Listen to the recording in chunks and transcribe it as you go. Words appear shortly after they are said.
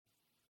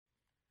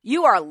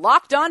You are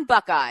Locked On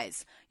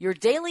Buckeyes, your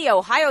daily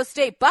Ohio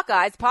State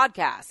Buckeyes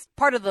podcast,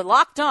 part of the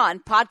Locked On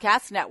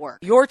Podcast Network,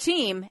 your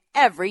team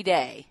every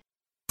day.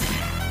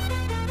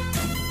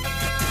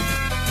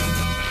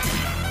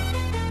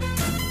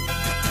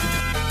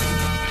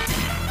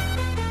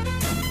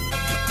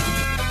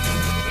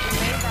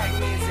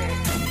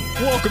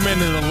 Welcome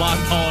into the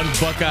Locked On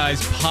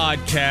Buckeyes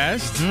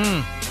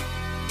podcast.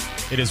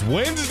 It is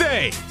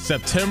Wednesday,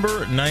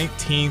 September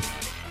 19th.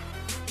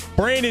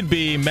 Brandon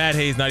B, Matt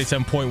Hayes,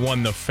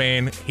 97.1 The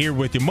Fan, here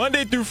with you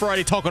Monday through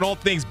Friday, talking all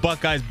things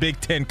Buckeyes, Big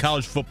Ten,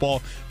 college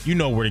football. You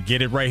know where to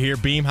get it right here.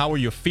 Beam, how are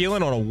you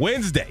feeling on a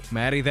Wednesday?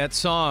 Matty, that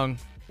song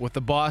with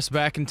the boss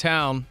back in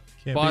town.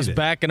 Can't boss beat it.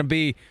 back going to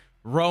be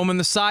roaming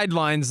the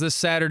sidelines this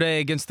Saturday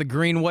against the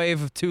Green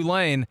Wave of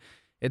Tulane.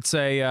 It's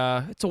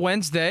a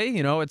Wednesday,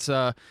 you know. It's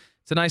a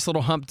nice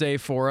little hump day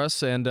for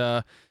us,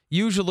 and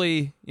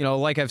usually, you know,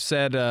 like I've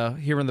said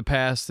here in the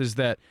past, is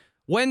that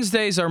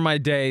Wednesdays are my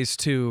days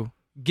to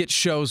get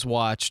shows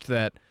watched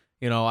that,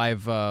 you know,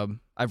 I've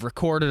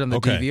recorded on the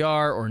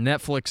DVR or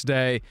Netflix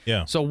day.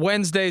 Yeah. So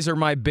Wednesdays are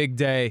my big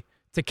day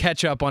to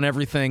catch up on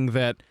everything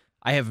that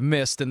I have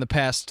missed in the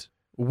past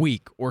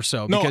week or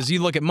so. Because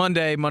you look at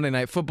Monday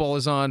Night Football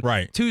is on.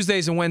 Right.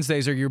 Tuesdays and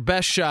Wednesdays are your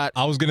best shot.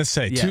 I was going to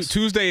say, Yes.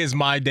 Tuesday is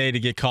my day to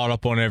get caught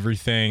up on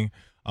everything.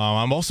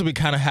 I'm also been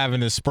kind of having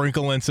to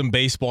sprinkle in some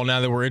baseball now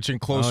that we're inching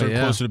closer and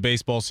closer to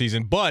baseball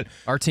season. But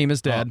our team is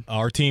dead.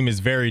 Our team is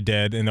very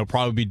dead, and they'll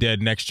probably be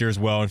dead next year as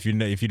well. If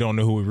you don't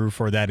know who we root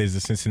for, that is the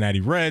Cincinnati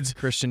Reds.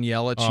 Christian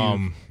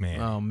Yelich. Man.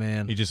 Oh,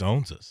 man. He just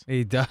owns us.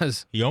 He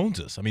does. He owns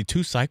us. I mean,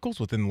 2 cycles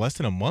within less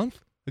than a month.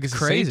 Like, it's the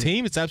Crazy. same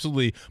team. It's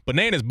absolutely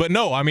bananas. But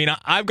no, I mean,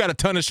 I've got a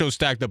ton of shows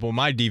stacked up on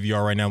my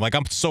DVR right now. Like,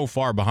 I'm so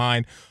far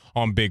behind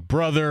on Big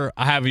Brother.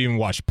 I haven't even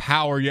watched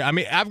Power yet. I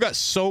mean, I've got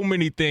so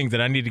many things that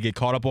I need to get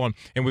caught up on.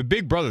 And with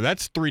Big Brother,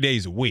 that's 3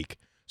 days a week.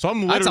 So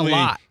That's a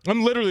lot.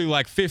 I'm literally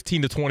like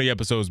 15 to 20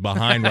 episodes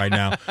behind right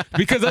now,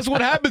 because that's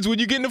what happens when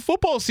you get into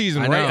football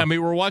season, right? I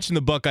mean, we're watching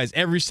the Buckeyes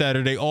every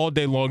Saturday, all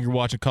day long. You're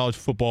watching college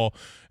football,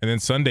 and then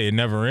Sunday it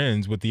never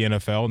ends with the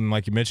NFL. And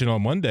like you mentioned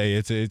on Monday,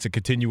 it's a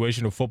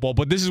continuation of football.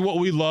 But this is what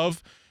we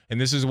love, and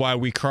this is why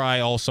we cry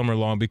all summer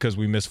long, because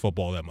we miss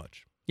football that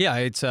much. Yeah,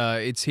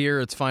 it's here.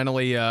 It's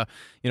finally,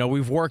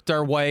 we've worked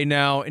our way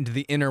now into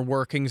the inner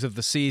workings of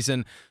the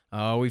season.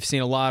 We've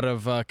seen a lot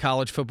of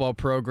college football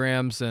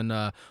programs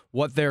and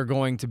what they're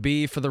going to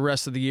be for the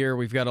rest of the year.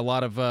 We've got a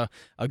lot of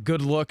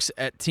good looks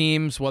at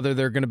teams, whether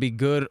they're going to be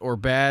good or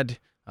bad.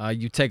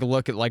 You take a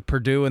look at like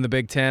Purdue in the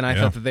Big Ten. I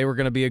thought that they were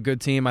going to be a good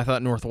team. I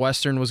thought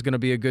Northwestern was going to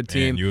be a good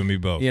team. Man, you and me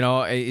both. You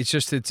know,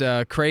 it's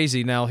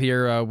crazy now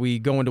here. We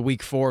go into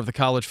week 4 of the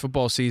college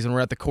football season. We're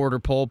at the quarter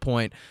pole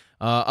point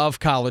of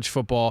college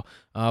football.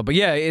 But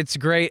yeah, it's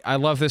great. I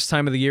love this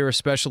time of the year,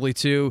 especially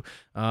too.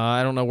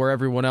 I don't know where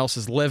everyone else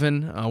is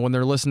living when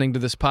they're listening to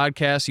this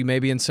podcast. You may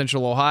be in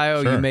Central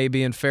Ohio. Sure. You may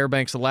be in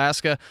Fairbanks,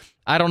 Alaska.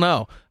 I don't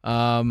know.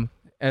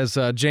 As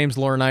James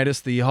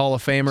Laurinaitis, the Hall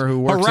of Famer who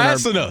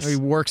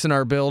works in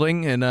our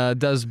building and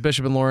does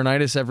Bishop and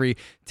Laurinaitis every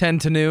 10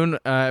 to noon,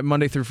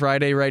 Monday through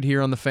Friday, right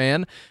here on the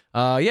Fan.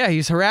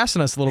 He's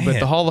harassing us a little bit.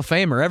 The Hall of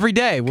Famer every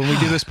day when we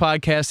do this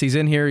podcast. He's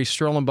in here. He's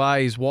strolling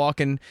by. He's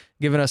walking,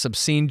 giving us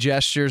obscene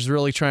gestures,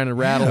 really trying to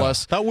rattle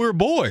us. Thought we were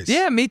boys.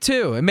 Yeah, me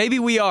too. And maybe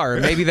we are.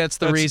 Maybe that's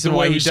the reason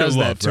why he does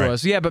that to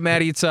us. Yeah, but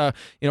Matty, it's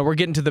we're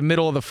getting to the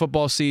middle of the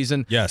football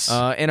season. Yes.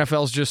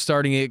 NFL's just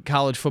starting it.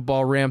 College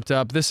football ramped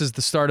up. This is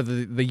the start of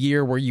the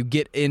year where you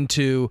get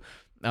into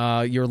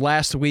your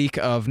last week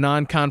of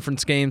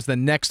non-conference games.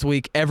 Then next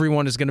week,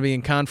 everyone is going to be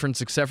in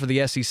conference except for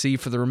the SEC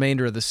for the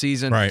remainder of the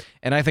season. Right.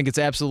 And I think it's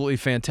absolutely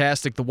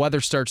fantastic. The weather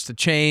starts to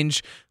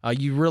change.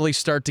 You really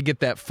start to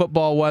get that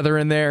football weather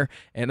in there,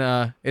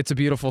 and it's a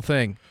beautiful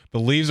thing. The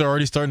leaves are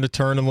already starting to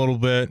turn a little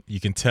bit. You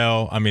can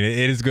tell. I mean,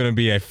 it is going to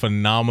be a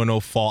phenomenal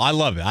fall. I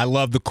love it. I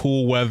love the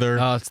cool weather.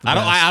 Oh, it's the I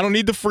best. don't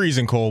need the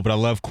freezing cold, but I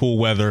love cool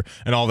weather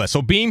and all that.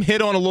 So Beam hit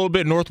on a little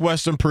bit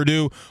Northwestern,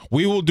 Purdue.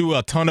 We will do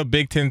a ton of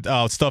Big Ten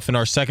stuff in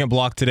our second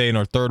block today. In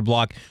our third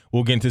block,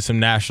 we'll get into some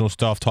national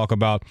stuff, talk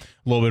about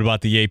a little bit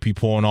about the AP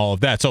poll and all of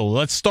that. So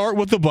let's start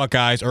with the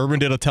Buckeyes. Urban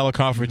did a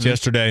teleconference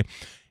yesterday,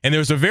 and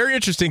there's a very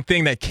interesting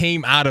thing that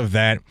came out of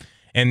that,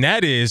 and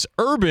that is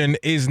Urban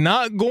is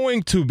not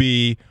going to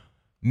be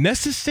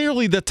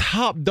necessarily the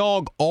top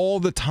dog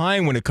all the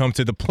time when it comes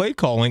to the play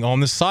calling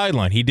on the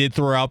sideline. He did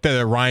throw out there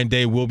that Ryan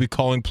Day will be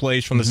calling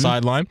plays from the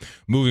sideline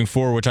moving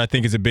forward, which I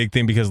think is a big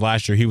thing because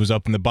last year he was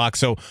up in the box.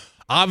 So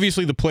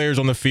obviously the players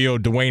on the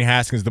field, Dwayne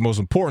Haskins, the most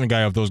important guy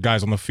of those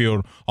guys on the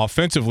field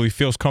offensively,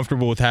 feels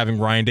comfortable with having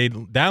Ryan Day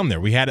down there.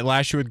 We had it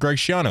last year with Greg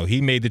Schiano.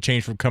 He made the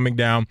change from coming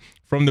down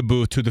from the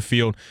booth to the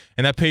field,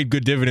 and that paid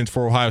good dividends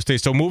for Ohio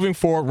State. So moving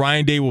forward,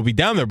 Ryan Day will be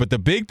down there. But the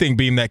big thing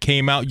being that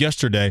came out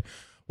yesterday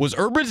was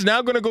Urban's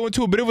now going to go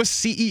into a bit of a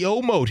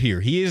CEO mode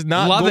here. He is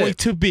not going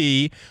to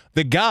be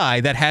the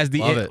guy that has the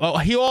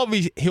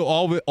he'll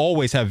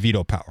always have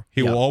veto power.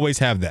 He will always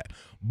have that.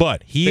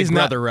 But he is not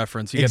Big Brother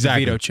reference. You got the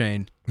veto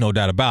chain. No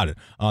doubt about it.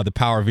 The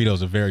power of veto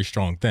is a very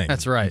strong thing.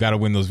 That's right. You got to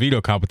win those veto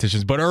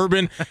competitions. But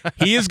Urban,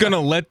 he is going to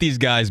let these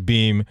guys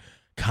beam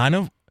kind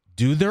of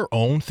do their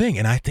own thing.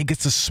 And I think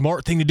it's a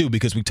smart thing to do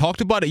because we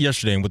talked about it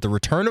yesterday. And with the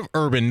return of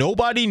Urban,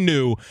 nobody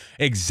knew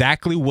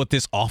exactly what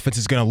this offense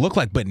is going to look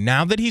like. But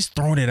now that he's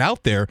thrown it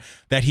out there,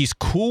 that he's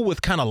cool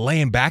with kind of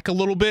laying back a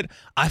little bit,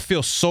 I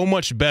feel so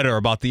much better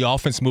about the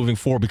offense moving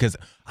forward because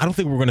I don't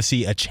think we're going to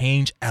see a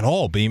change at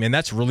all, Beam, and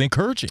that's really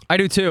encouraging. I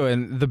do too,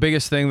 and the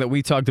biggest thing that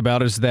we talked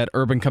about is that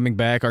Urban coming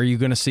back. Are you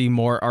going to see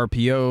more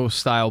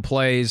RPO-style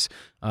plays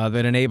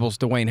that enables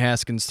Dwayne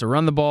Haskins to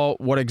run the ball?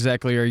 What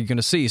exactly are you going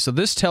to see? So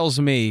this tells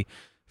me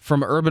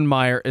from Urban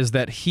Meyer is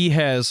that he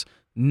has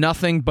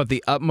nothing but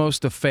the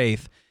utmost of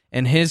faith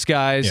in his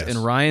guys, Yes.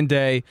 and Ryan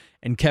Day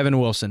and Kevin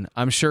Wilson.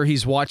 I'm sure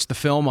he's watched the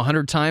film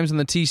 100 times in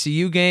the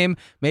TCU game,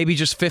 maybe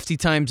just 50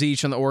 times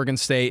each in the Oregon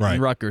State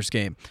and Rutgers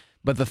game.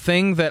 But the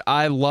thing that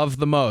I love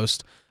the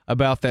most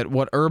about that,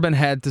 what Urban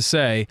had to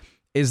say,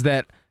 is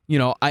that, you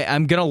know,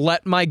 I'm going to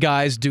let my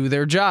guys do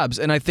their jobs.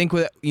 And I think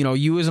with, you know,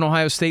 you as an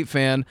Ohio State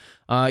fan,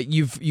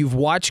 you've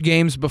watched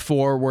games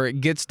before where it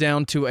gets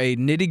down to a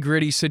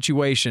nitty-gritty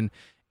situation,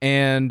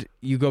 and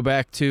you go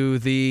back to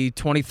the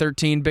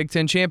 2013 Big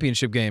Ten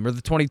championship game, or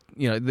the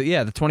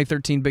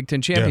 2013 Big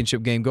Ten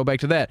championship game. Go back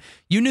to that.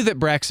 You knew that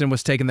Braxton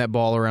was taking that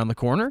ball around the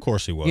corner. Of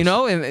course he was. You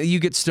know, and you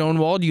get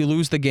stonewalled. You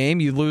lose the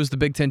game. You lose the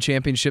Big Ten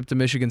championship to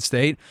Michigan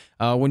State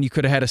when you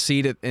could have had a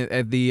seat at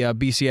the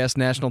BCS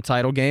national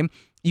title game.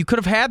 You could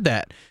have had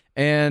that.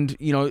 And,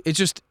 you know, it's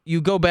just, you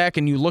go back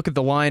and you look at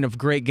the line of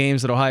great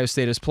games that Ohio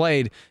State has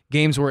played,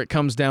 games where it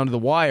comes down to the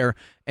wire,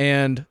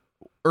 and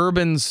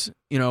Urban's,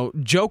 you know,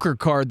 joker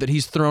card that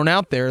he's thrown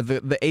out there,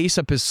 the ace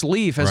up his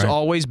sleeve has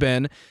always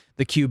been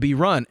the QB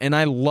run. And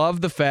I love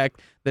the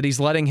fact that he's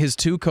letting his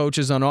two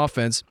coaches on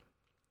offense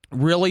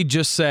really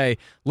just say,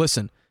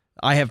 listen,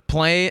 I have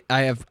planned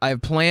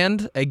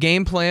a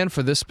game plan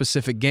for this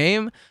specific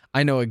game.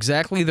 I know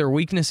exactly their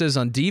weaknesses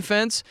on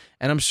defense,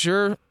 and I'm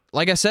sure,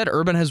 like I said,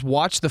 Urban has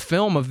watched the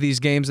film of these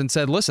games and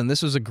said, listen,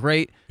 this was a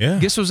great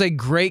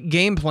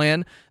game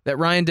plan that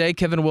Ryan Day,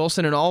 Kevin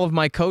Wilson, and all of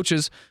my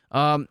coaches,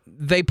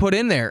 they put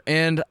in there.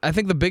 And I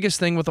think the biggest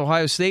thing with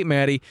Ohio State,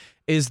 Maddie,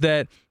 is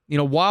that, you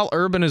know, while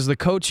Urban is the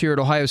coach here at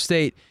Ohio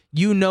State,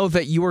 you know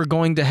that you are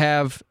going to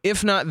have,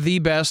 if not the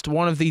best,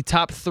 one of the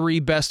top 3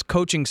 best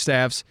coaching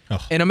staffs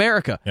in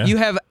America. Yeah. You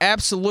have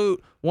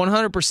absolute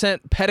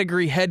 100%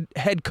 pedigree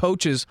head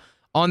coaches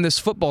on this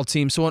football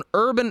team. So an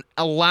Urban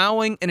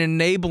allowing and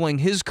enabling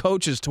his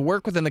coaches to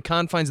work within the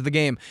confines of the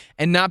game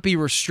and not be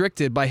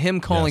restricted by him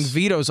calling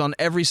vetoes on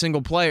every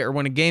single play or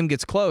when a game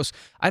gets close,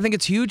 I think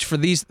it's huge for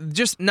these,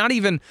 just not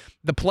even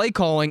the play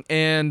calling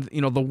and,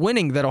 you know, the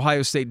winning that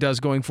Ohio State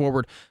does going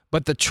forward,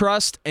 but the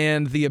trust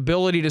and the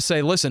ability to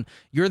say, listen,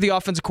 you're the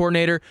offensive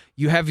coordinator,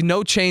 you have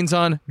no chains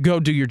on, go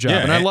do your job.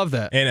 And I love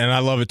that. And I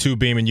love it too,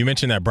 Beam. And you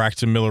mentioned that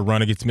Braxton Miller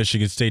run against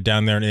Michigan State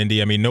down there in Indy.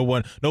 I mean,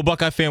 no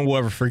Buckeye fan will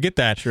ever forget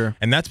that. Sure.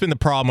 And that's been the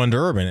problem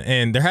under Urban.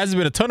 And there hasn't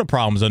been a ton of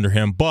problems under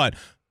him, but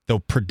the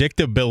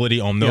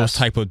predictability on those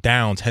type of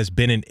downs has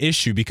been an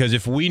issue, because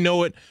if we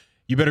know it,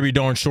 you better be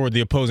darn sure the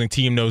opposing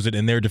team knows it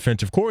and their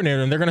defensive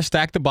coordinator, and they're going to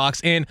stack the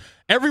box. And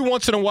every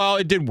once in a while,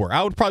 it did work.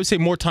 I would probably say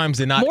more times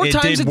than not. It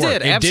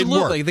did.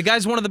 Absolutely. Did the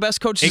guy's one of the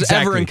best coaches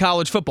ever in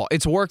college football.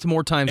 It's worked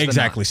more times than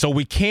not. So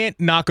we can't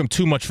knock him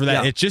too much for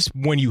that. Yeah. It's just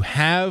when you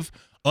have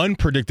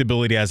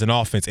unpredictability as an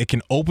offense, it can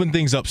open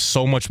things up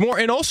so much more.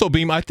 And also,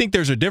 Beam, I think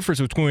there's a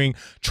difference between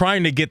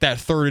trying to get that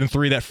 3rd and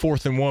 3, that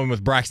 4th and 1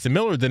 with Braxton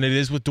Miller than it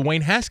is with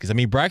Dwayne Haskins. I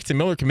mean, Braxton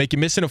Miller can make you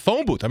miss in a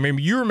phone booth. I mean,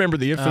 you remember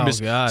the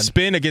infamous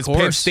spin against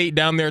Penn State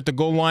down there at the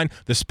goal line,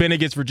 the spin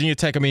against Virginia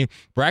Tech. I mean,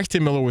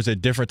 Braxton Miller was a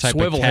different type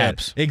Swivel of cat.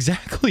 Hips.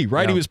 Exactly,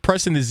 right? Yeah. He was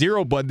pressing the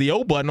 0 button, the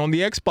O button on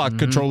the Xbox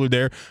controller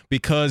there,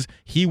 because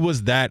he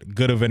was that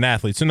good of an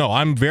athlete. So, no,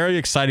 I'm very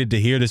excited to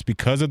hear this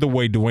because of the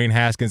way Dwayne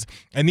Haskins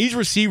and these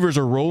receivers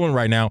are rolling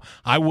right now.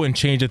 I wouldn't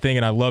change a thing,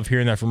 and I love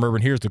hearing that from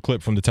Urban. Here's the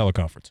clip from the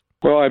teleconference.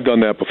 Well, I've done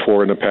that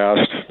before in the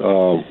past.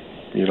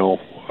 You know,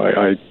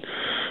 I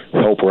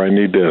help where I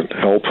need to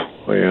help,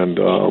 and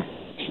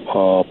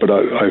but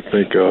I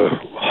think a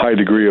high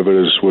degree of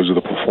it was the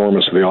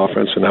performance of the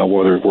offense and how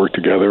well they work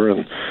together,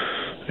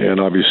 and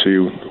obviously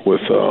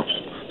with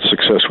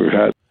success we've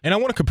had. And I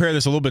want to compare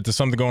this a little bit to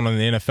something going on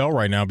in the NFL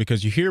right now,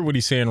 because you hear what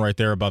he's saying right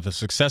there about the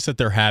success that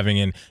they're having,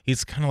 and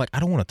he's kind of like, I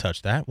don't want to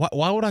touch that.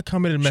 Why would I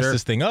come in and mess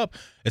this thing up?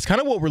 It's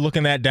kind of what we're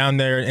looking at down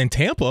there in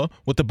Tampa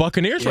with the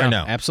Buccaneers right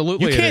now.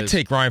 Absolutely. You can't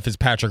take Ryan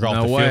Fitzpatrick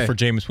off the field for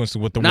Jameis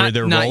Winston with the way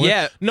they're rolling.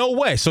 Yet. No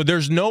way. So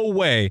there's no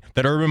way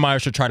that Urban Meyer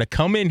should try to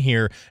come in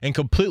here and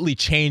completely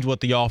change what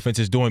the offense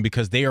is doing,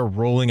 because they are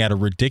rolling at a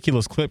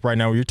ridiculous clip right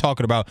now where you're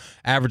talking about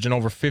averaging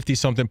over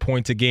 50-something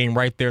points a game,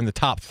 right there in the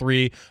top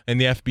 3 in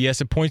the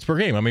FBS at points per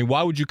game. I mean,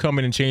 why would you come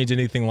in and change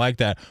anything like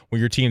that when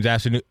your team's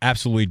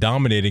absolutely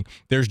dominating?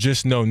 There's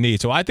just no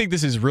need. So I think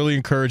this is really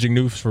encouraging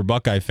news for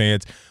Buckeye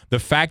fans. The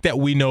fact that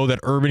we know that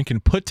Urban can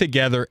put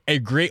together a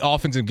great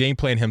offensive game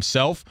plan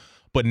himself,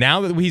 But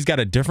now that he's got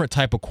a different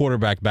type of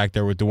quarterback back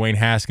there with Dwayne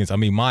Haskins, I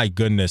mean, my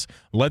goodness,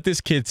 let this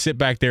kid sit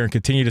back there and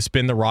continue to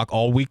spin the rock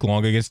all week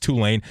long against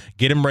Tulane.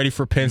 Get him ready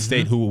for Penn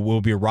State, who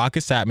will be a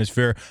raucous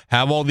atmosphere.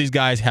 Have all these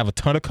guys have a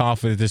ton of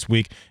confidence this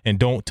week and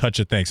don't touch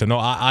a thing. So, no,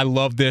 I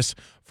love this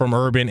from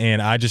Urban,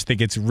 and I just think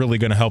it's really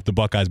going to help the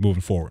Buckeyes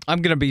moving forward.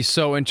 I'm going to be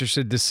so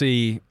interested to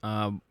see,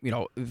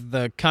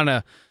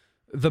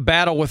 the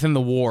battle within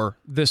the war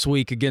this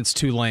week against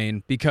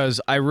Tulane, because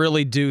I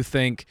really do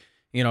think,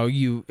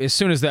 as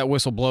soon as that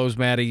whistle blows,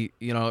 Maddie,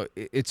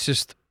 it's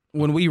just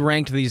when we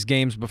ranked these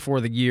games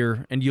before the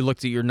year and you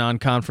looked at your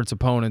non-conference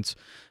opponents,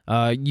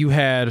 you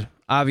had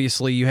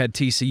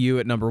TCU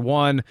at number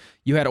 1.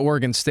 You had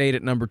Oregon State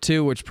at number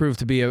 2, which proved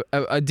to be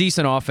a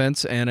decent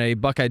offense and a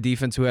Buckeye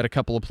defense who had a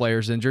couple of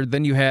players injured.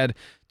 Then you had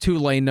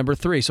Tulane number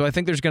 3. So I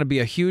think there's going to be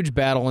a huge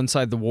battle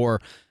inside the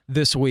war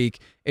this week,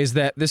 is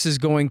that this is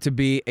going to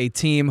be a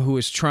team who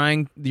is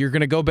trying. You're going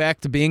to go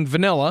back to being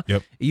vanilla.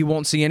 Yep. You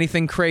won't see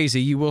anything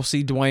crazy. You will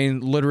see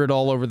Dwayne litter it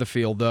all over the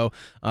field, though.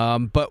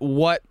 But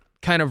what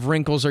kind of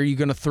wrinkles are you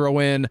going to throw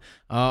in?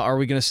 Are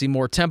we going to see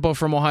more tempo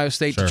from Ohio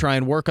State to try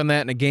and work on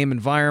that in a game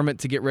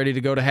environment to get ready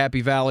to go to Happy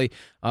Valley?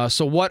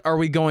 So what are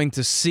we going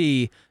to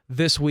see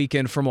this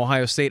weekend from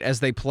Ohio State as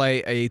they play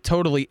a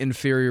totally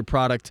inferior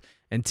product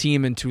and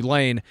team in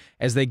Tulane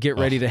as they get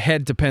ready to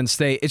head to Penn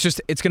State?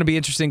 It's going to be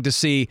interesting to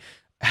see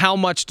how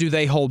much do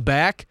they hold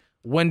back.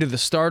 When do the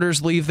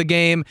starters leave the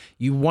game?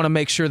 You want to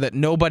make sure that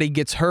nobody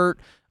gets hurt.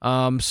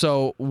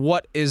 So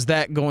what is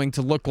that going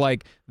to look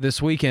like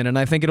this weekend? And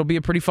I think it'll be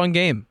a pretty fun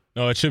game.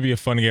 No, it should be a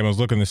fun game. I was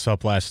looking this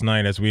up last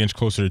night as we inch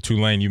closer to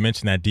Tulane. You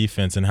mentioned that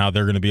defense and how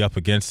they're going to be up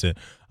against it.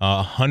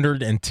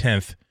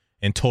 110th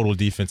in total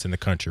defense in the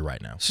country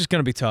right now. It's just going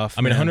to be tough.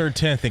 I mean,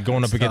 110th and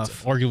going up against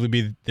arguably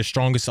be the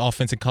strongest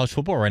offense in college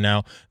football right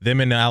now.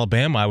 Them in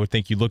Alabama, I would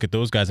think you look at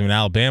those guys. I mean,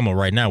 Alabama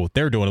right now, what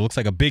they're doing, it looks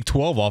like a Big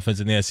 12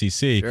 offense in the SEC.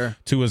 Sure.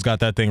 Tua's got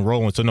that thing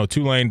rolling. So, no,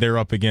 Tulane, they're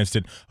up against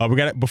it.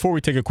 Before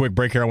we take a quick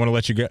break here, I want to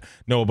let you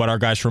know about our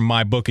guys from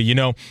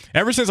MyBookie.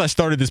 Ever since I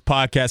started this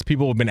podcast,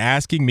 people have been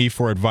asking me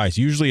for advice.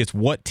 Usually it's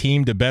what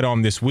team to bet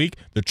on this week.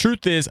 The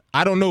truth is,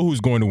 I don't know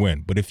who's going to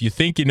win. But if you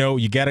think you know,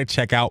 you got to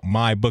check out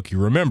MyBookie.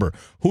 Remember,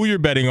 who you're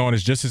betting on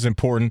is just as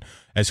important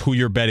as who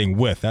you're betting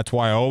with. That's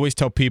why I always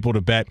tell people to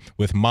bet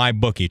with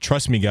MyBookie.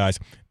 Trust me, guys,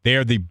 they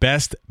are the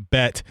best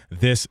bet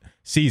this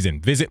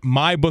season. Visit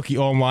MyBookie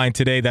online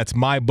today. That's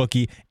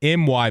MyBookie,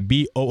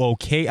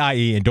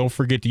 MyBookie, and don't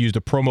forget to use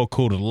the promo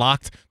code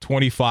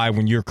LOCKED25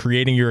 when you're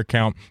creating your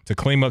account to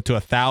claim up to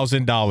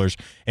 $1,000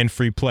 in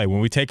free play.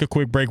 When we take a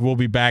quick break, we'll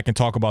be back and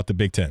talk about the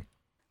Big Ten.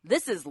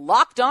 This is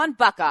Locked On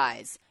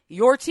Buckeyes,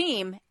 your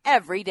team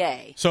every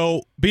day.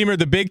 So, Beamer,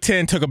 the Big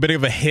Ten took a bit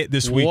of a hit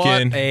this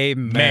weekend. What a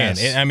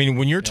mess. Man, I mean,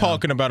 when you're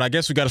talking about, I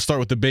guess we got to start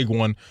with the big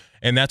one,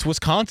 and that's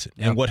Wisconsin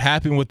and what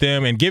happened with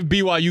them, and give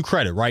BYU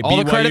credit, right? All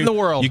BYU, the credit in the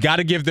world. You got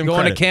to give them credit.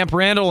 credit. Going to Camp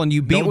Randall and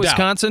you beat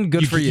Wisconsin,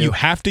 good for you. You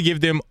have to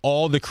give them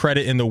all the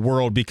credit in the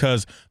world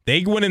because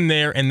they went in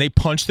there and they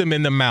punched them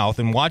in the mouth.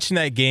 And watching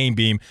that game,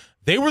 Beam,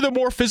 they were the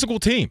more physical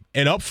team.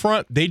 And up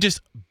front, they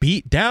just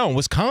beat down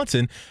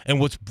Wisconsin. And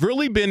what's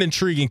really been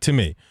intriguing to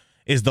me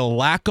is the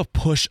lack of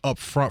push up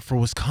front for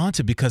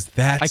Wisconsin, because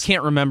I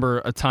can't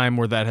remember a time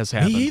where that has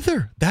happened. Me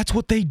either. That's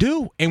what they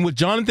do. And with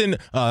Jonathan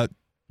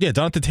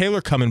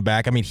Taylor coming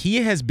back, I mean, he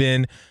has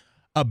been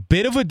a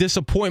bit of a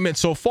disappointment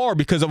so far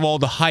because of all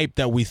the hype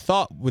that we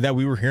thought that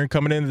we were hearing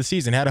coming into the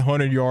season. Had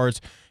 100 yards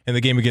in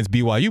the game against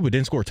BYU, but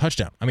didn't score a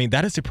touchdown. I mean,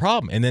 that is the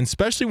problem. And then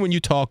especially when you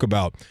talk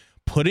about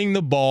putting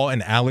the ball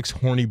in Alex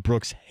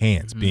Hornibrook's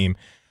hands, Beam.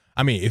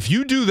 I mean, if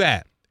you do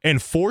that and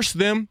force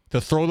them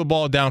to throw the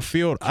ball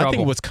downfield, I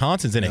think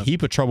Wisconsin's in a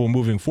heap of trouble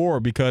moving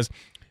forward because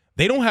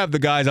they don't have the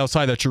guys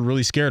outside that you're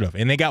really scared of.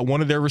 And they got one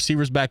of their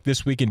receivers back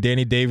this week in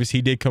Danny Davis.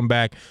 He did come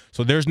back.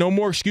 So there's no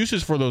more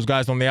excuses for those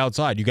guys on the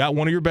outside. You got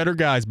one of your better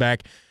guys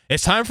back.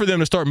 It's time for them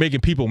to start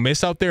making people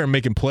miss out there and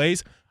making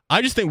plays.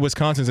 I just think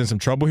Wisconsin's in some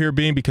trouble here,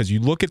 Beam, because you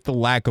look at the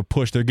lack of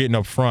push they're getting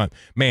up front.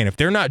 Man, if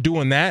they're not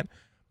doing that,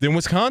 then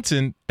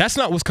Wisconsin, that's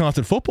not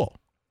Wisconsin football.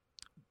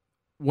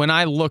 When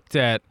I looked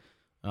at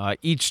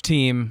each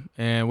team,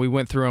 and we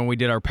went through and we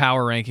did our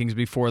power rankings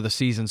before the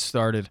season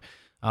started.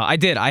 I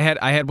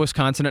had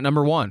Wisconsin at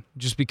number 1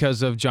 just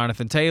because of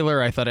Jonathan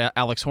Taylor. I thought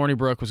Alex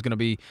Hornibrook was going to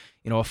be,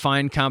 a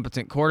fine,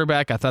 competent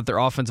quarterback. I thought their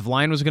offensive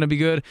line was going to be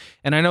good,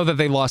 and I know that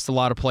they lost a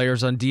lot of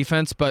players on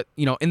defense. But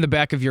in the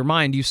back of your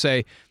mind, you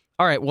say,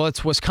 all right, well,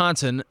 it's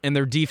Wisconsin, and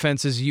their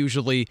defense is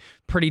usually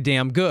pretty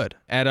damn good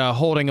at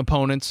holding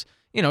opponents.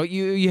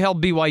 You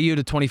held BYU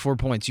to 24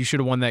 points. You should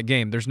have won that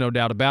game. There's no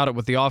doubt about it.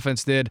 What the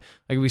offense did,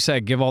 like we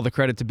said, give all the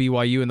credit to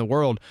BYU in the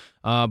world.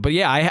 But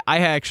yeah, I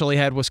actually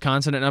had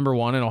Wisconsin at number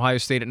 1 and Ohio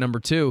State at number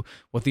 2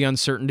 with the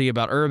uncertainty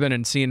about Urban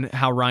and seeing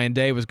how Ryan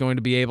Day was going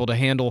to be able to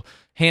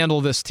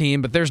handle this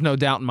team. But there's no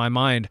doubt in my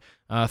mind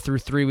through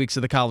 3 weeks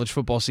of the college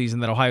football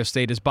season that Ohio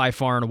State is by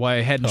far and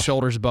away head and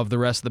shoulders above the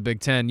rest of the Big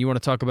Ten. You want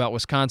to talk about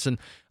Wisconsin,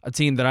 a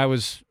team that I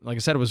was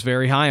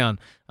very high on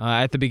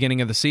at the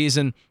beginning of the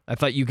season. I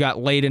thought you got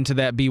late into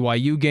that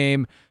BYU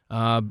game.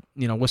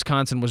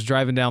 Wisconsin was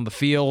driving down the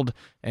field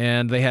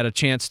and they had a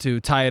chance to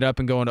tie it up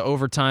and go into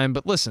overtime.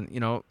 But listen,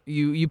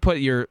 you put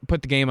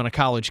the game on a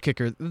college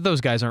kicker.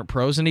 Those guys aren't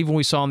pros, and even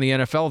we saw in the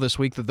NFL this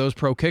week that those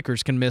pro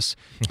kickers can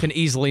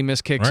easily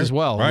miss kicks as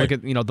well. Right. Look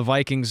at the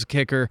Vikings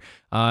kicker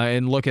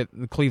and look at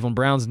the Cleveland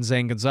Browns and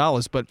Zane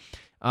Gonzalez. But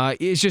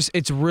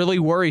it's really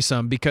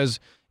worrisome because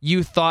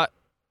you thought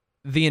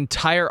the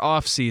entire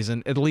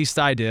offseason, at least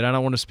I did, I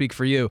don't want to speak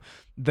for you,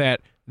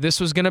 that this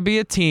was going to be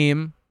a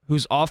team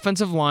whose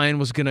offensive line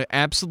was going to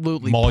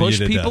absolutely push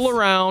people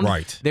around.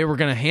 Right. They were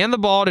going to hand the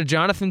ball to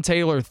Jonathan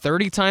Taylor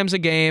 30 times a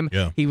game.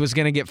 Yeah. He was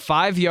going to get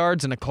 5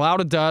 yards in a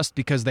cloud of dust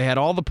because they had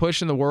all the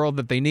push in the world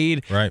that they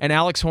need. Right. And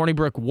Alex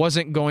Hornibrook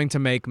wasn't going to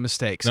make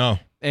mistakes. No.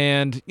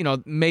 And,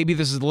 maybe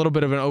this is a little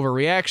bit of an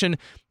overreaction,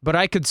 but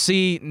I could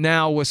see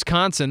now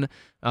Wisconsin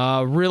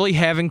really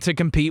having to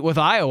compete with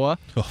Iowa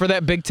for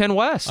that Big Ten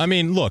West. I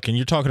mean, look, and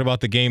you're talking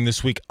about the game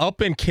this week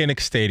up in Kinnick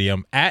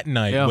Stadium at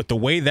night with the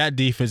way that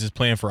defense is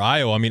playing for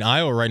Iowa. I mean,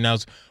 Iowa right now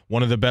is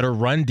one of the better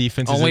run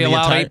defenses Only in the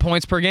allowed 8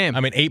 points per game. I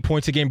mean, 8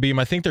 points a game, Beam.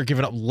 I think they're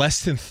giving up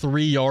less than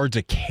 3 yards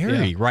a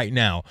carry right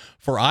now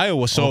for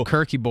Iowa. So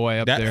Kirky boy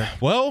up there.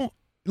 Well,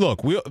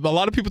 look, a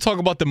lot of people talk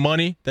about the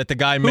money that the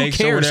guy makes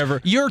Who cares? or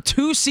whatever. You're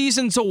 2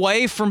 seasons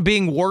away from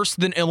being worse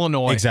than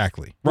Illinois.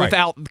 Exactly. Right.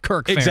 Without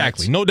Kirk Ferentz.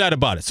 Exactly. No doubt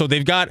about it. So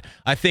they've got,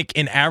 I think,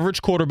 an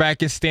average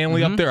quarterback in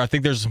Stanley up there. I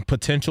think there's some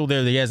potential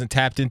there that he hasn't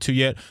tapped into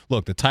yet.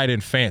 Look, the tight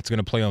end Fant's going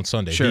to play on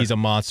Sunday. Sure. He's a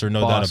monster,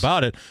 no doubt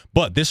about it.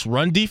 But this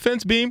run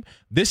defense, Beam,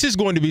 this is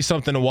going to be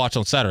something to watch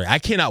on Saturday. I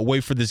cannot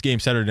wait for this game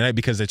Saturday night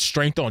because it's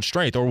strength on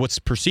strength, or what's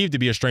perceived to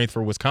be a strength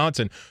for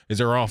Wisconsin is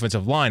their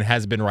offensive line.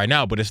 Has been right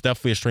now, but it's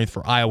definitely a strength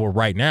for Iowa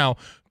right now.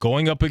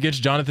 Going up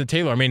against Jonathan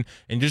Taylor. I mean,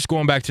 and just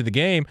going back to the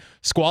game,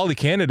 Squally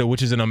Canada,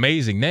 which is an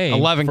amazing name.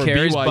 11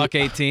 carries, BYU. buck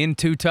 18,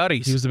 2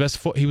 tutties. He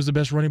was the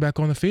best running back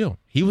on the field.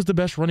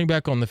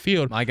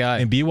 My guy.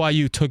 And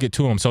BYU took it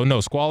to him. So,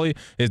 no, Squally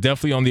is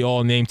definitely on the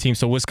all-name team.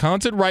 So,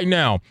 Wisconsin right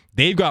now,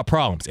 they've got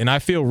problems. And I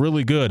feel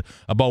really good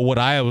about what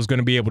Iowa's going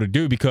to be able to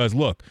do because,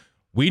 look,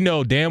 we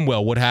know damn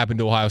well what happened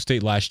to Ohio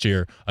State last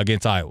year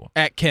against Iowa.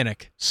 At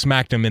Kinnick.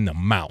 Smacked them in the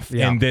mouth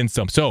and then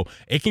some. So,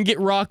 it can get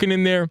rocking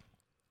in there.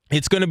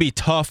 It's going to be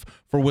tough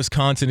for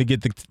Wisconsin to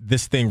get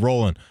this thing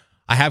rolling.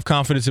 I have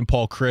confidence in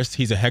Paul Chryst.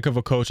 He's a heck of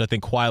a coach. I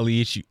think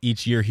quietly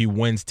each year he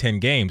wins 10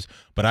 games.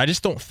 But I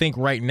just don't think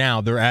right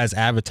now they're as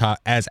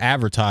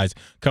advertised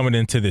coming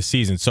into this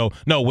season. So,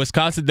 no,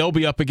 Wisconsin, they'll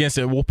be up against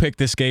it. We'll pick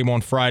this game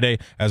on Friday,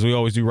 as we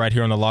always do right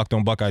here on the Locked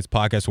On Buckeyes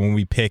podcast when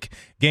we pick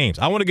games.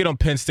 I want to get on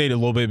Penn State a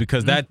little bit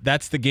because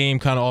that's the game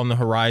kind of on the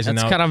horizon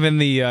now. That's kind of in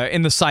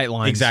the sight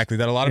lines. Exactly,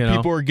 that a lot of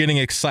people are getting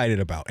excited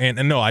about.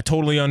 And no, I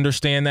totally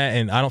understand that,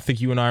 and I don't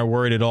think you and I are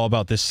worried at all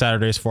about this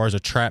Saturday as far as a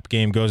trap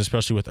game goes,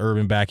 especially with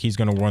Urban back. He's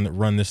going to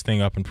run this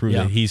thing up and prove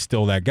that he's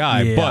still that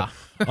guy. Yeah.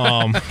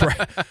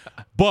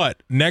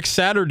 But next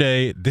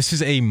Saturday, this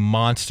is a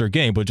monster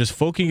game. But just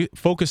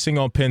focusing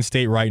on Penn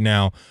State right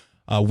now,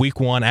 week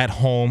 1 at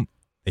home,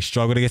 they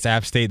struggled against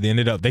App State.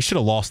 They should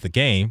have lost the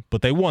game,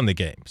 but they won the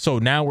game. So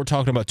now we're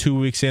talking about 2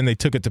 weeks in, they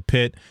took it to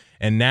Pitt.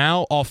 And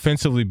now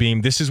offensively,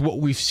 Beam, this is what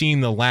we've seen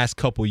the last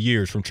couple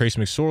years from Trace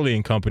McSorley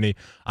and company.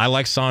 I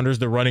like Saunders,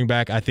 the running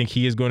back. I think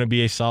he is going to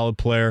be a solid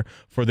player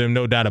for them,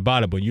 no doubt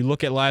about it. But you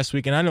look at last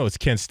week, and I know it's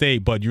Kent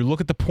State, but you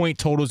look at the point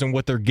totals and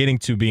what they're getting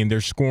to, Beam.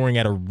 They're scoring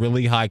at a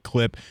really high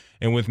clip.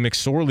 And with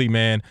McSorley,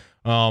 man,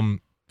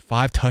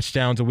 5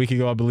 touchdowns a week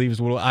ago, I believe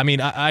is what. I mean,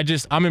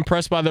 I'm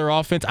impressed by their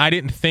offense. I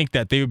didn't think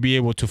that they would be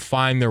able to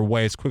find their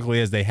way as quickly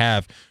as they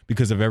have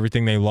because of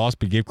everything they lost.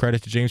 But give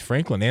credit to James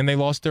Franklin, and they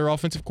lost their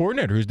offensive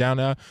coordinator, who's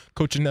down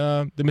coaching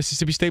the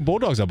Mississippi State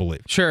Bulldogs, I believe.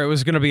 Sure, it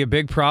was going to be a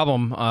big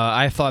problem.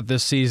 I thought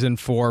this season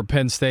for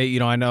Penn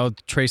State. I know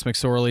Trace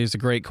McSorley is a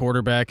great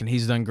quarterback, and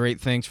he's done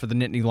great things for the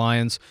Nittany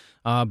Lions.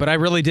 But I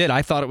really did.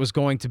 I thought it was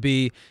going to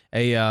be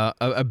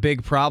a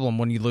big problem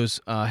when you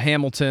lose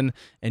Hamilton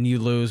and you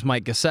lose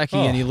Mike Gesicki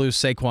and you lose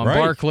Saquon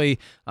Barkley.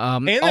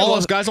 And they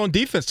lost guys on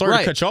defense. Sorry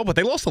to cut you off, but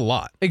they lost a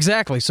lot.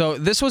 Exactly. So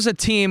this was a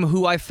team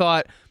who I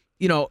thought,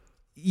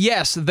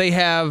 yes, they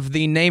have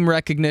the name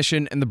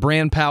recognition and the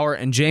brand power,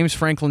 and James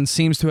Franklin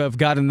seems to have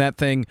gotten that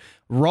thing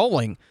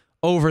rolling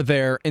over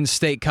there in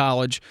State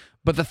College.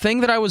 But the thing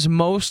that I was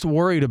most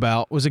worried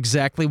about was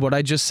exactly what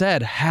I just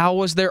said. How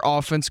was their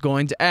offense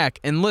going to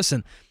act? And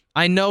listen,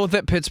 I know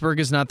that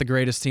Pittsburgh is not the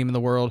greatest team in the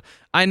world.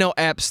 I know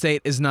App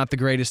State is not the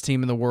greatest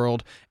team in the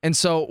world. And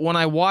so when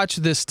I watch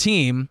this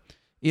team,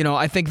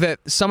 I think that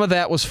some of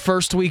that was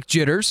first week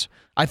jitters.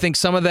 I think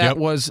some of that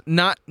was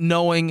not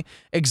knowing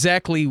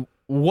exactly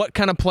what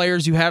kind of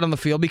players you had on the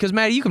field, because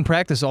Maddie, you can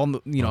practice all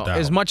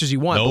as much as you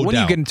want, but when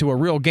you get into a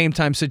real game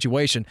time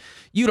situation,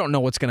 you don't know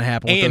what's going to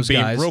happen with those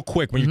guys. Real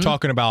quick, when you're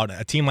talking about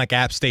a team like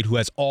App State who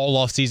has all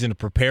off season to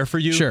prepare for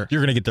you, you're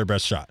going to get their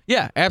best shot.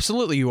 Yeah,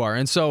 absolutely you are.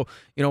 And so,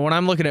 when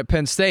I'm looking at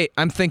Penn State,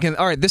 I'm thinking,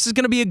 all right, this is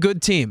going to be a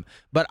good team,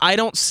 but I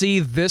don't see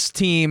this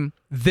team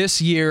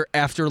this year,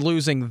 after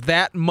losing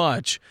that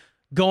much,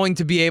 going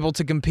to be able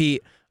to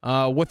compete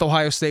with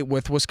Ohio State,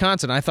 with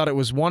Wisconsin. I thought it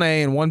was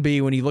 1A and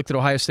 1B when you looked at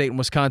Ohio State and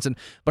Wisconsin,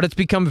 but it's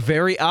become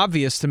very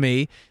obvious to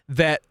me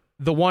that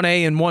the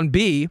 1A and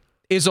 1B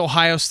is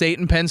Ohio State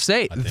and Penn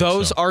State.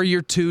 Those are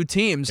your two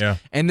teams. Yeah.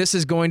 And this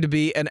is going to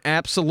be an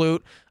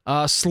absolute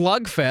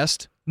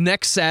slugfest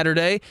next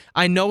Saturday.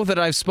 I know that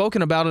I've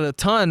spoken about it a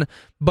ton,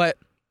 but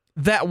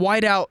that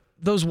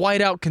those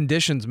whiteout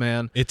conditions,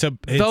 man. So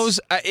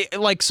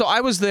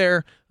I was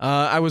there.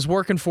 I was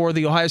working for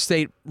the Ohio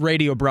State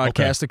radio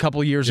broadcast a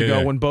couple of years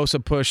ago when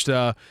Bosa pushed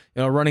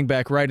running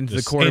back right into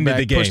the quarterback.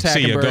 Into the game. Pushed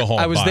Hackenberg. Go home.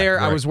 I was Bye. there.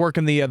 Right. I was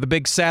working the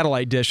big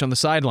satellite dish on the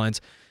sidelines.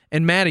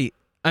 And Maddie,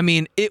 I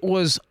mean, it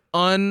was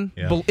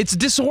it's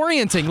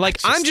disorienting. Like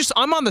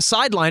I'm on the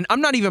sideline.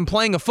 I'm not even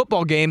playing a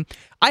football game.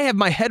 I have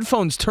my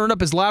headphones turned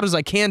up as loud as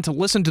I can to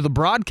listen to the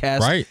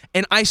broadcast, right.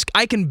 And I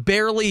can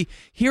barely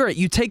hear it.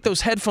 You take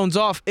those headphones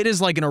off, it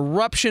is like an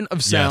eruption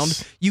of sound.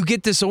 Yes. You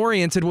get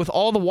disoriented with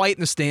all the white in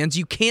the stands.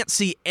 You can't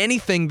see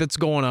anything that's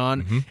going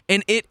on,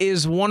 and it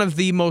is one of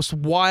the most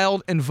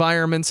wild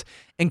environments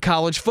in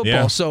college football.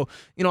 Yeah. So,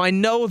 I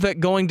know that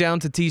going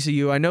down to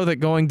TCU, I know that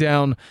going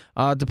down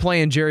to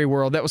play in Jerry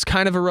World, that was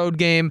kind of a road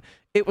game.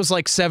 It was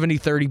like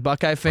 70-30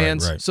 Buckeye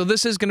fans. Right. So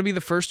this is going to be the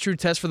first true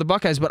test for the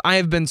Buckeyes, but I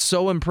have been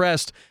so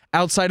impressed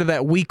outside of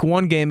that week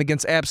 1 game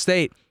against App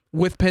State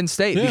with Penn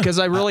State because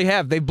I really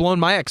have. They've blown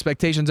my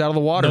expectations out of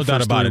the water. No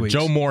doubt about it. Weeks.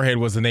 Joe Moorhead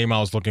was the name I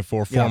was looking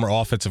for, former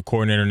offensive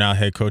coordinator, now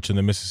head coach in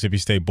the Mississippi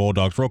State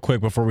Bulldogs. Real quick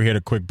before we hit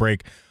a quick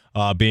break,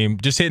 Beam,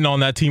 just hitting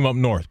on that team up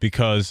north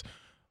because –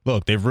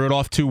 look, they've reeled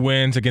off 2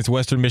 wins against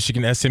Western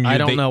Michigan, SMU. I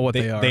don't know what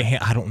they are.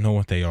 I don't know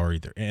what they are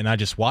either. And I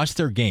just watched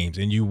their games,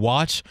 and you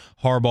watch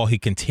Harbaugh. He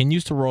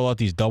continues to roll out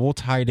these double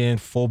tight end,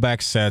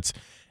 fullback sets.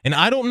 And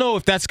I don't know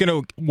if that's going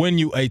to win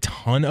you a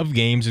ton of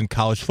games in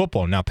college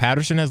football. Now,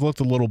 Patterson has looked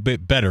a little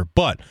bit better.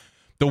 But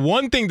the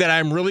one thing that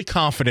I'm really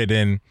confident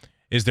in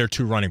is their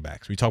 2 running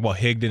backs. We talk about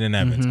Higdon and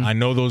Evans. I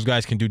know those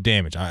guys can do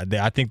damage.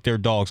 I think they're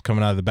dogs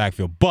coming out of the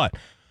backfield. But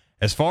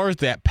as far as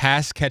that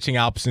pass-catching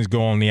options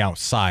go on the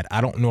outside,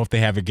 I don't know if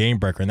they have a game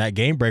breaker. And that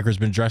game breaker has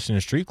been dressed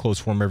in street clothes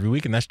for him every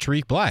week, and that's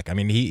Tariq Black. I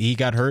mean, he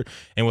got hurt,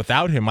 and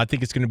without him, I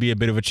think it's going to be a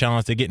bit of a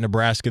challenge. They get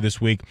Nebraska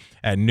this week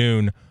at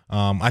noon.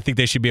 I think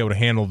they should be able to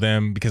handle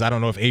them because I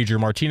don't know if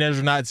Adrian Martinez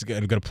or not is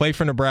going to play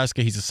for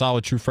Nebraska. He's a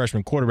solid true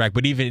freshman quarterback,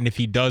 but even if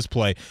he does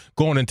play,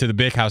 going into the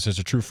big house as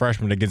a true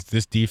freshman against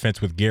this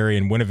defense with Gary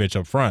and Winovich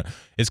up front,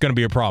 it's going to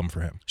be a problem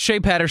for him. Shea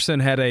Patterson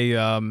had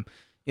a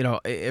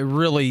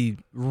really,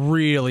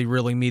 really,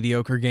 really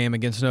mediocre game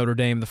against Notre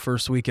Dame the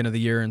first weekend of the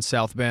year in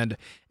South Bend.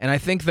 And I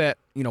think that,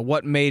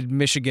 what made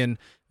Michigan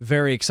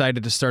very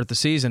excited to start the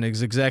season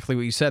is exactly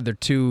what you said. They're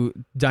 2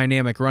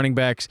 dynamic running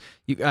backs.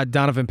 You got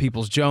Donovan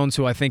Peoples-Jones,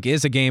 who I think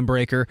is a game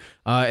breaker,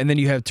 and then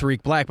you have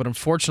Tariq Black. But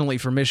unfortunately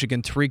for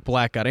Michigan, Tariq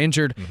Black got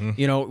injured.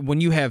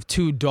 When you have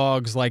 2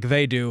 dogs like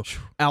they do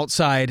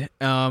outside,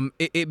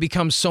 it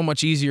becomes so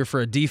much easier for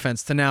a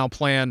defense to now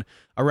plan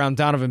around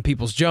Donovan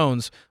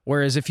Peoples-Jones,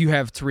 whereas if you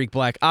have Tariq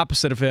Black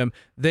opposite of him,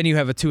 then you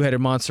have a 2-headed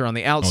monster on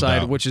the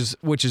outside, which is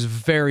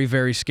very,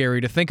 very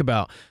scary to think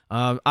about.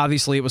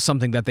 Obviously, it was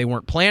something that they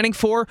weren't planning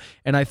for,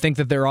 and I think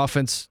that their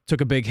offense took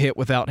a big hit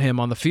without him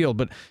on the field.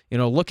 But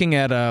looking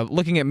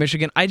at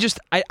Michigan, I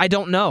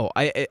don't know.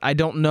 I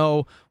don't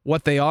know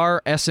what they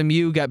are.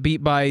 SMU got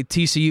beat by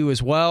TCU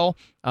as well,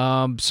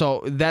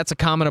 so that's a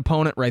common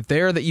opponent right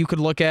there that you could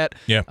look at.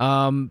 Yeah.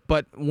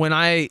 But when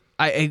I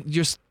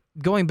just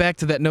going back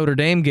to that Notre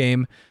Dame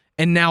game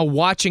and now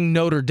watching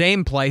Notre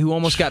Dame play, who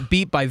almost got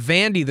beat by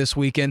Vandy this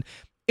weekend,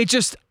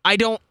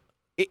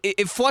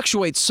 it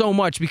fluctuates so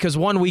much because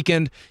one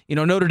weekend,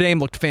 Notre Dame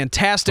looked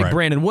fantastic. Right.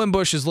 Brandon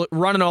Wimbush is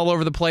running all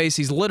over the place.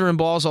 He's littering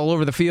balls all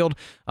over the field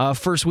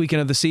first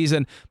weekend of the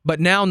season. But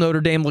now Notre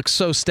Dame looks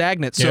so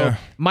stagnant. So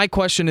my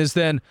question is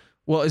then,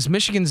 well, is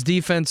Michigan's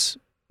defense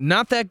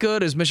not that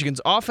good? Is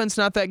Michigan's offense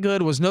not that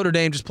good? Was Notre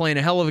Dame just playing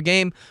a hell of a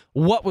game?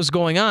 What was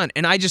going on?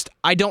 And I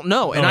don't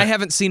know. And I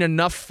haven't seen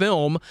enough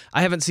film.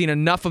 I haven't seen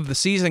enough of the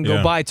season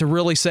go by to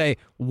really say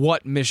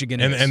what Michigan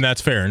is. And that's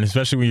fair. And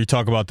especially when you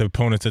talk about the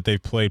opponents that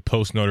they've played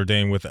post Notre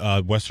Dame with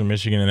Western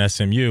Michigan and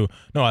SMU.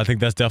 No, I think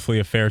that's definitely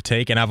a fair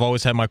take. And I've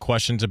always had my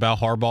questions about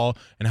Harbaugh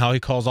and how he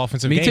calls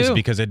offensive games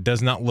because it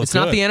does not look good. It's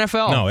not the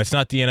NFL. No, it's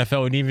not the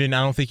NFL. And even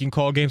I don't think you can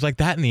call games like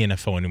that in the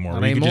NFL anymore.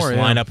 Where you can just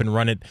line up and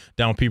run it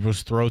down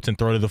people's throats and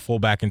throw to the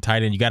fullback and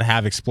tight end. You got to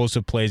have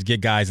explosive plays,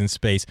 get guys in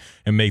space,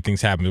 and make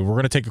things happen. We're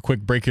going to take a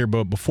quick break here,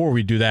 but before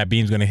we do that,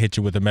 Beam's going to hit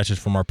you with a message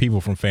from our people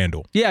from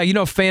FanDuel. Yeah,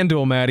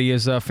 FanDuel, Maddie,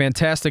 is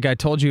fantastic. I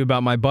told you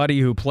about my buddy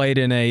who played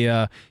in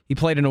a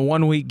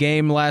 1-week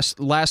game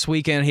last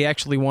weekend. He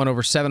actually won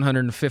over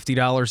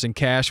 $750 in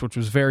cash, which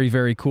was very,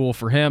 very cool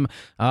for him.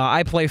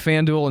 I play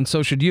FanDuel, and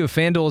so should you.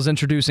 FanDuel is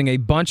introducing a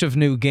bunch of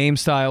new game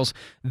styles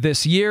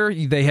this year.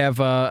 They have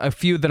a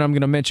few that I'm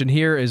going to mention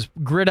here is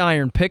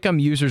Gridiron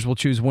Pick'em. Users will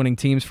choose winning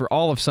teams for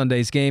all of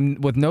Sunday's game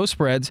with no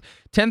spreads.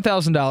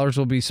 $10,000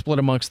 will be split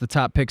amongst the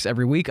top picks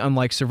every week.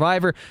 Unlike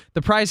Survivor,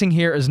 the pricing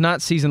here is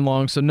not season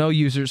long, so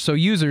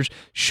users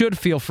should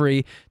feel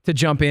free to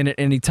jump in at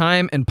any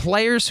time. And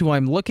players who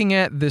I'm looking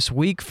at this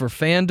week for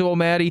FanDuel,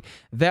 Maddie,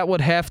 that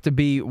would have to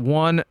be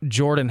one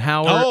Jordan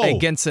Howard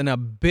against an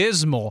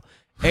abysmal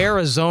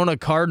Arizona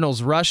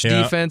Cardinals rush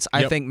Yeah. defense.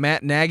 I think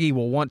Matt Nagy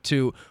will want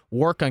to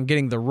work on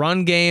getting the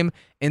run game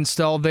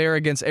installed there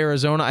against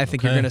Arizona. I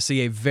think you're going to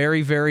see a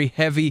very, very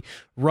heavy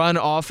run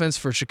offense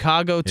for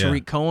Chicago.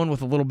 Tariq Cohen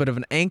with a little bit of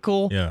an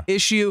ankle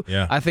issue.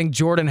 Yeah. I think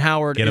Jordan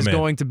Howard is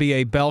going to be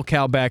a bell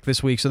cow back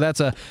this week. So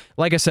that's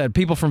like I said,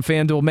 people from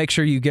FanDuel, make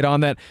sure you get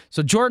on that.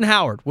 So Jordan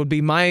Howard would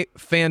be my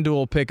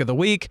FanDuel pick of the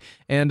week.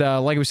 And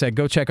like we said,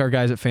 go check our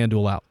guys at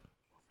FanDuel out.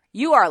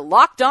 You are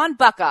Locked On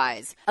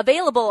Buckeyes,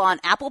 available on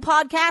Apple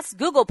Podcasts,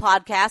 Google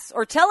Podcasts,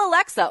 or tell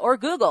Alexa or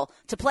Google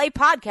to play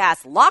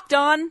podcast Locked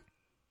On.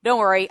 Don't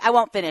worry, I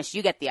won't finish.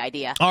 You get the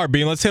idea. All right,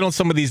 Bean, let's hit on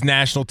some of these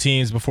national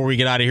teams before we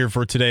get out of here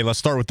for today. Let's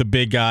start with the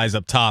big guys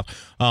up top.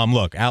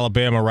 Look,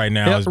 Alabama right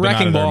now has been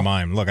out of their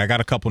mind. Look, I got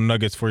a couple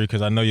nuggets for you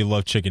because I know you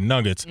love chicken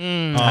nuggets.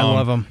 I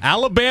love them.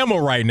 Alabama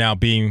right now,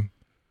 Bean,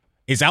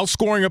 is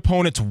outscoring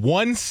opponents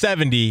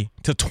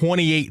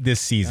 170-28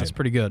 this season. That's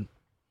pretty good.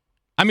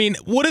 I mean,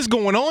 what is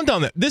going on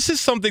down there? This is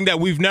something that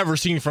we've never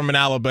seen from an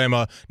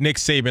Alabama Nick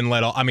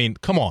Saban-led. I mean,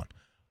 come on.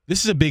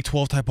 This is a Big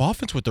 12 type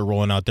offense what they're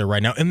rolling out there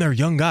right now, and they're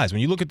young guys.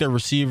 When you look at their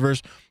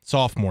receivers,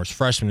 sophomores,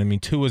 freshmen, I mean,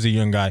 Tua is a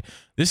young guy.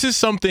 This is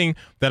something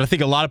that I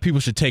think a lot of people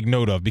should take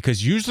note of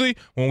because usually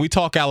when we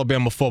talk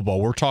Alabama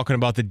football, we're talking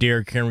about the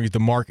Derrick Henrys, the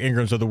Mark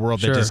Ingrams of the world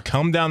that just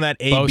come down that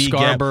A-B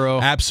gap.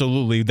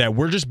 Absolutely. That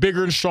we're just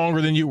bigger and stronger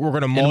than you. We're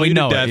going to maul you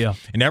to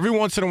death. And every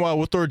once in a while,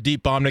 we'll throw a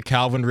deep bomb to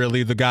Calvin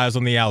Ridley, the guys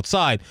on the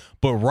outside.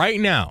 But right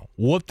now,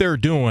 what they're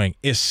doing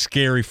is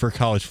scary for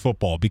college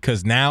football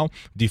because now,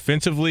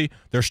 defensively,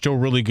 they're still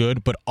really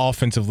good, but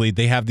offensively,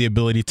 they have the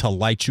ability to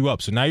light you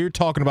up. So now you're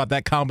talking about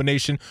that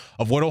combination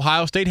of what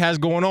Ohio State has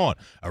going on.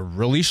 A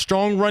really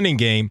strong running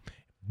game,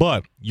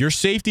 but your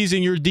safeties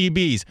and your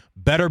DBs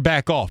better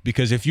back off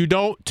because if you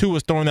don't,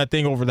 Tua's throwing that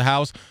thing over the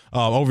house,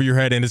 over your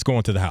head, and it's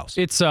going to the house.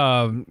 It's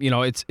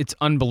it's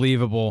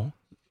unbelievable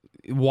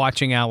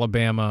watching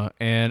Alabama,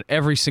 and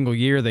every single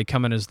year they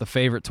come in as the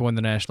favorite to win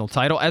the national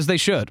title, as they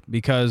should,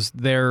 because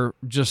they're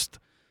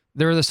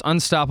this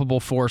unstoppable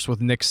force with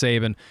Nick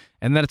Saban,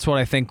 and that's what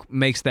I think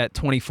makes that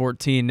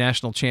 2014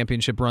 national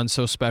championship run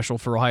so special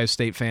for Ohio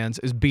State fans,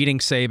 is beating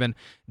Saban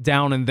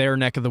down in their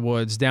neck of the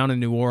woods, down in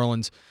New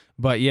Orleans.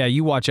 But yeah,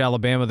 you watch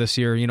Alabama this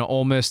year,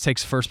 Ole Miss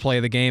takes the first play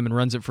of the game and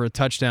runs it for a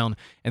touchdown,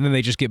 and then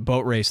they just get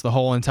boat raced the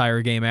whole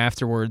entire game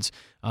afterwards.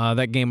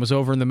 That game was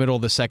over in the middle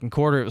of the second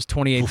quarter. It was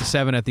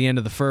 28-7 at the end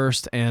of the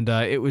first, and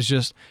it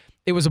was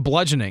a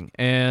bludgeoning.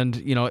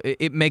 And,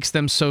 it makes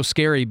them so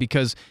scary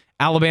because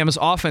Alabama's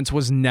offense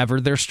was never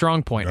their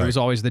strong point. Right. It was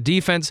always the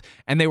defense,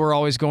 and they were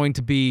always going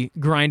to be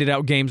grinded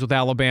out games with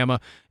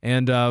Alabama,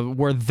 and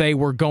where they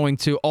were going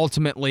to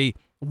ultimately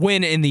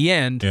win in the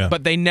end,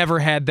 but they never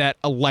had that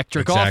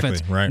electric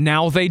offense. Right.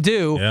 Now they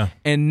do,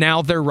 and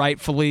now they're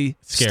rightfully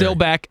still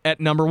back at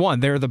number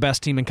one. They're the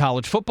best team in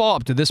college football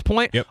up to this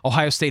point. Yep.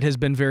 Ohio State has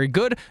been very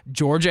good.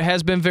 Georgia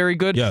has been very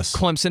good. Yes.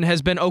 Clemson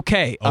has been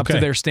okay up to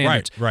their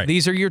standards. Right.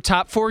 These are your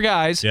top four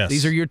guys. Yes.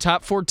 These are your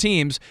top four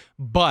teams,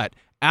 but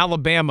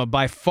Alabama,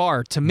 by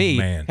far, to me,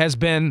 has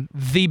been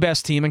the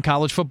best team in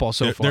college football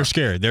so far. They're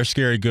scary. They're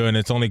scary good, and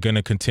it's only going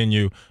to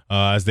continue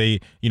as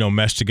they,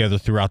 mesh together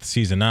throughout the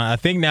season. Now, I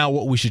think now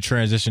what we should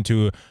transition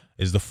to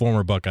is the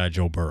former Buckeye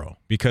Joe Burrow,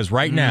 because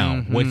right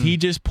now, what he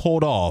just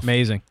pulled off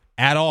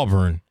at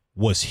Auburn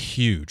was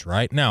huge,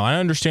 right? Now, I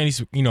understand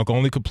he's,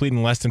 only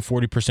completing less than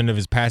 40% of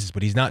his passes,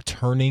 but he's not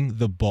turning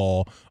the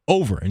ball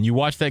over. And you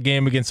watch that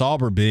game against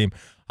Auburn, Beam.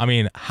 I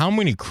mean, how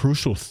many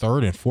crucial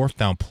third and fourth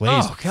down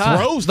plays,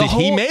 throws did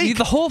he make?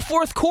 The whole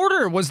fourth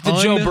quarter was the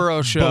Joe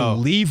Burrow show.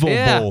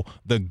 Unbelievable,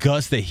 the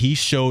guts that he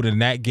showed in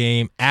that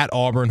game at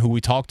Auburn, who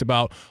we talked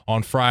about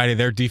on Friday.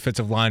 Their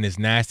defensive line is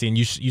nasty, and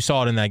you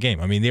saw it in that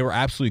game. I mean, they were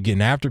absolutely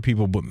getting after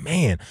people, but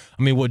man,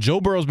 I mean, what Joe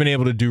Burrow's been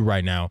able to do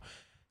right now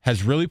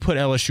has really put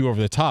LSU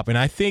over the top, and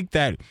I think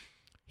that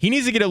he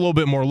needs to get a little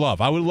bit more love.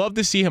 I would love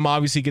to see him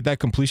obviously get that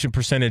completion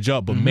percentage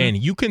up, but man,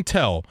 you can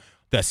tell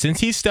that since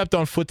he stepped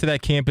on foot to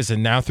that campus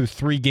and now through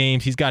 3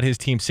 games, he's got his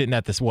team sitting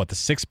at the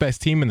 6th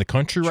best team in the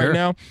country right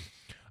now.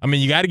 I mean,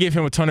 you got to give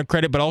him a ton of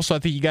credit, but also I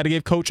think you got to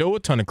give Coach O a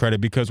ton of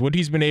credit because what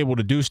he's been able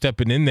to do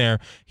stepping in there,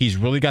 he's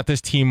really got this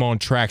team on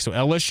track. So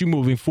LSU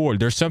moving forward,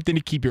 there's something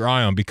to keep your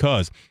eye on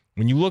because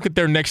when you look at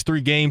their next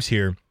 3 games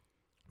here,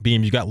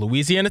 Beam, you got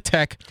Louisiana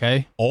Tech,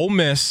 Ole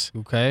Miss,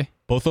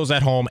 both those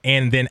at home,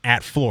 and then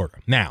at Florida.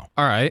 Now,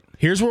 all right,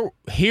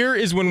 here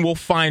is when we'll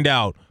find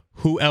out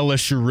who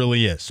LSU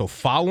really is. So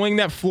following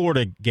that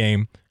Florida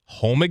game,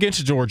 home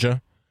against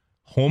Georgia,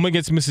 home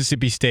against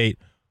Mississippi State,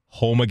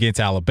 home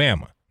against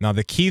Alabama. Now,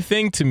 the key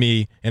thing to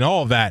me in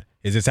all of that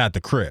is it's at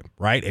the crib,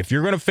 right? If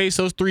you're going to face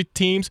those 3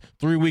 teams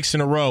 3 weeks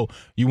in a row,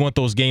 you want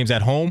those games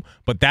at home.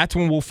 But that's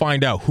when we'll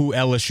find out who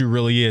LSU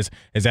really is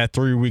that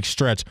 3-week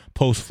stretch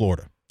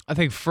post-Florida. I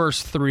think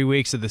first 3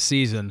 weeks of the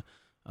season,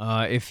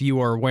 if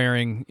you are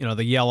wearing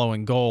the yellow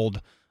and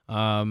gold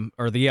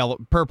or the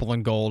purple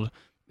and gold,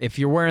 if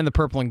you're wearing the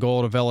purple and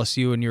gold of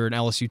LSU and you're an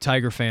LSU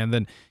Tiger fan,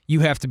 then you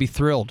have to be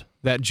thrilled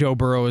that Joe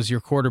Burrow is your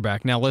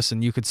quarterback. Now,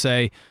 listen, you could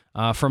say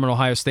from an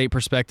Ohio State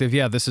perspective,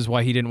 yeah, this is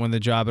why he didn't win the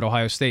job at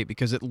Ohio State,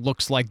 because it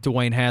looks like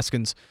Dwayne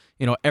Haskins,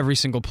 every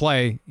single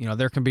play,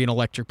 there can be an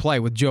electric play.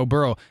 With Joe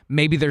Burrow,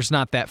 maybe there's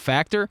not that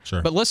factor.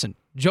 Sure. But listen,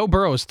 Joe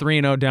Burrow is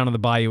 3-0 down in the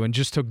Bayou and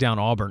just took down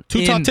Auburn.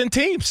 2 top 10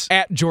 teams.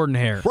 At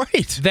Jordan-Hare.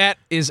 Right. That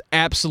is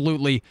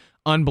absolutely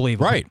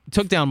unbelievable. Right.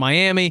 Took down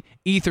Miami,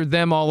 ethered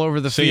them all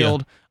over the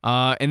field,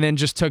 and then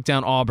just took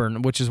down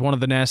Auburn, which is one of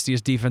the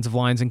nastiest defensive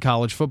lines in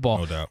college football.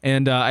 No doubt.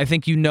 And I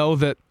think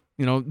that,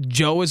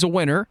 Joe is a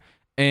winner,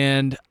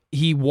 and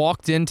he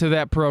walked into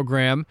that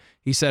program.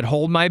 He said,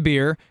 hold my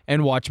beer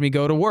and watch me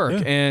go to work.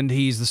 Yeah. And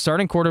he's the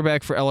starting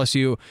quarterback for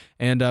LSU.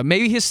 And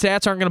maybe his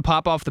stats aren't going to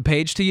pop off the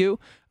page to you,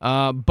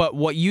 but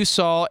what you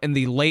saw in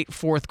the late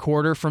fourth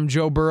quarter from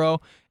Joe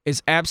Burrow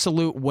is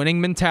absolute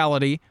winning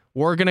mentality.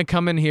 We're going to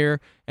come in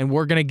here and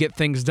we're going to get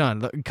things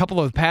done. A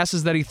couple of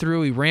passes that he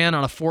threw, he ran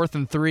on a 4th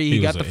and 3. He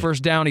got the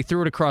first down. He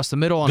threw it across the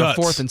middle on a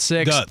 4th and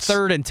 6.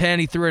 3rd and 10,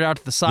 he threw it out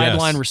to the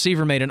sideline. Yes.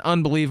 Receiver made an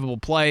unbelievable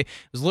play. It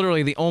was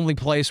literally the only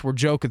place where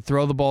Joe could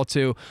throw the ball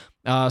to.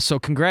 So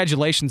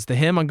congratulations to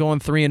him on going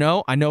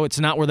 3-0. I know it's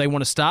not where they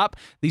want to stop.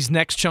 These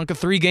next chunk of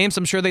 3 games,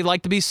 I'm sure they'd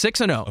like to be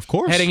 6-0. Of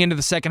course. Heading into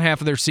the second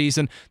half of their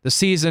season. The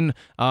season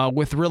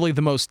with really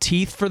the most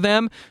teeth for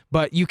them.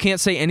 But you can't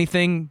say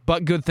anything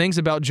but good things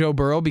about Joe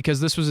Burrow,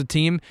 because this was a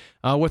team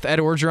with Ed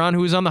Orgeron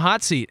who was on the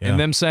hot seat. Yeah. And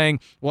them saying,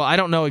 well, I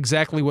don't know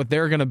exactly what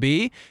they're going to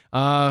be.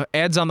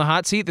 Ed's on the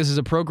hot seat. This is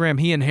a program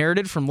he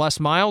inherited from Les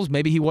Miles.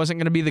 Maybe he wasn't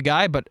going to be the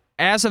guy, but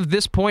as of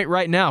this point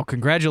right now,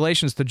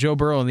 congratulations to Joe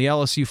Burrow and the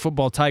LSU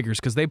football Tigers,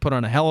 because they put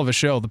on a hell of a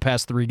show the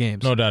past 3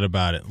 games. No doubt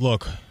about it.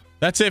 Look,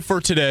 that's it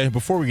for today.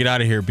 Before we get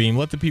out of here, Beam,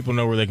 let the people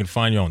know where they can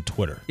find you on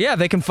Twitter. Yeah,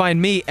 they can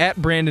find me at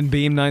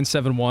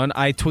BrandonBeam971.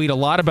 I tweet a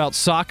lot about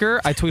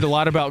soccer. I tweet a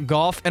lot about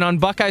golf. And on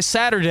Buckeye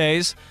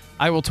Saturdays,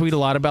 I will tweet a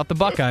lot about the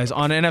Buckeyes.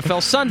 On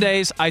NFL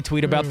Sundays, I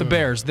tweet about the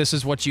Bears. This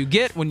is what you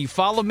get when you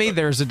follow me.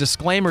 There's a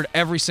disclaimer to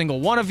every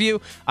single one of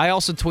you. I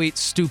also tweet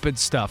stupid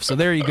stuff. So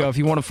there you go. If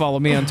you want to follow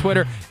me on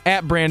Twitter,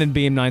 at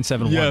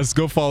BrandonBeam971. Yes,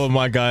 go follow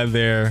my guy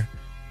there.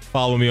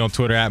 Follow me on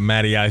Twitter at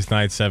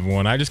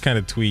MattyIce971. I just kind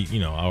of tweet,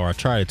 or I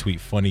try to tweet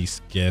funny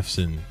gifs.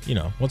 And,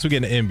 once we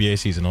get into NBA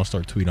season, I'll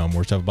start tweeting on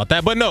more stuff about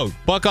that. But no,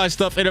 Buckeye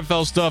stuff,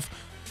 NFL stuff.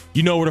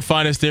 You know where to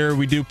find us there.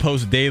 We do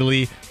post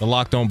daily the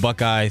Locked On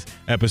Buckeyes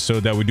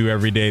episode that we do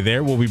every day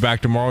there. We'll be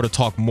back tomorrow to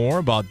talk more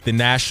about the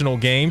national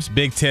games,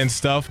 Big Ten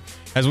stuff,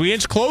 as we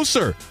inch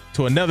closer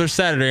to another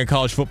Saturday in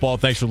college football.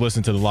 Thanks for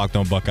listening to the Locked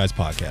On Buckeyes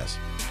podcast.